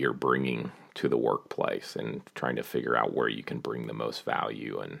value you're bringing to the workplace and trying to figure out where you can bring the most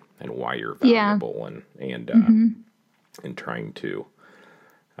value and why you're valuable and trying to,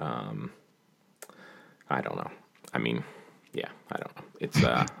 I don't know. I mean, I don't know.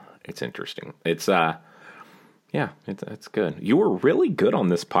 It's interesting. It's good. You were really good on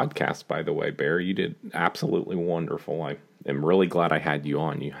this podcast, by the way, Bere. You did absolutely wonderful. I am really glad I had you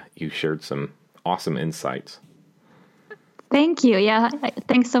on. You shared some awesome insights. Thank you. Yeah,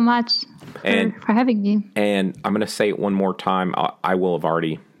 thanks so much for having me. And I'm going to say it one more time. I will have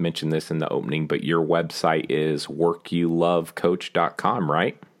already mentioned this in the opening, but your website is workyoulovecoach.com,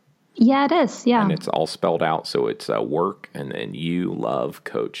 right? Yeah, it is. Yeah. And it's all spelled out. So it's work and then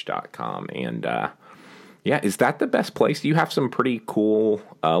youlovecoach.com. And is that the best place? You have some pretty cool,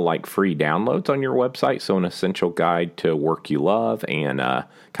 like free downloads on your website. So an essential guide to work you love and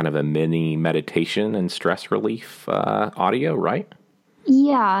kind of a mini meditation and stress relief audio, right?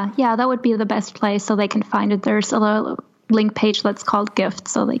 Yeah, that would be the best place so they can find it. There's a little link page that's called Gift,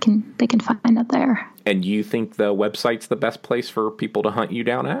 so they can find it there. And you think the website's the best place for people to hunt you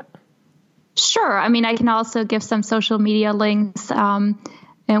down at? Sure. I mean, I can also give some social media links.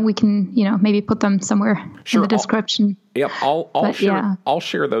 And we can, maybe put them somewhere in the description. I'll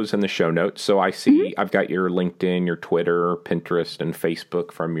share those in the show notes. So I see I've got your LinkedIn, your Twitter, Pinterest, and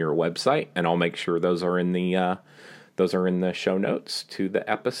Facebook from your website, and I'll make sure those are in the show notes to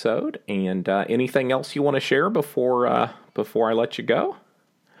the episode. And anything else you want to share before I let you go?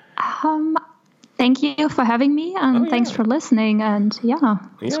 Thank you for having me, and thanks for listening. And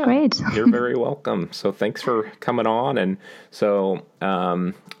it's great. You're very welcome. So thanks for coming on. And so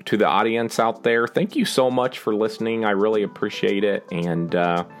to the audience out there, thank you so much for listening. I really appreciate it. And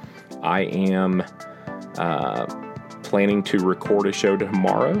I am planning to record a show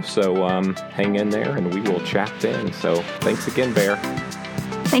tomorrow. So hang in there, and we will chat then. So thanks again, Bere.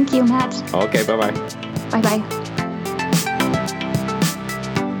 Thank you, Matt. Okay, bye-bye. Bye-bye.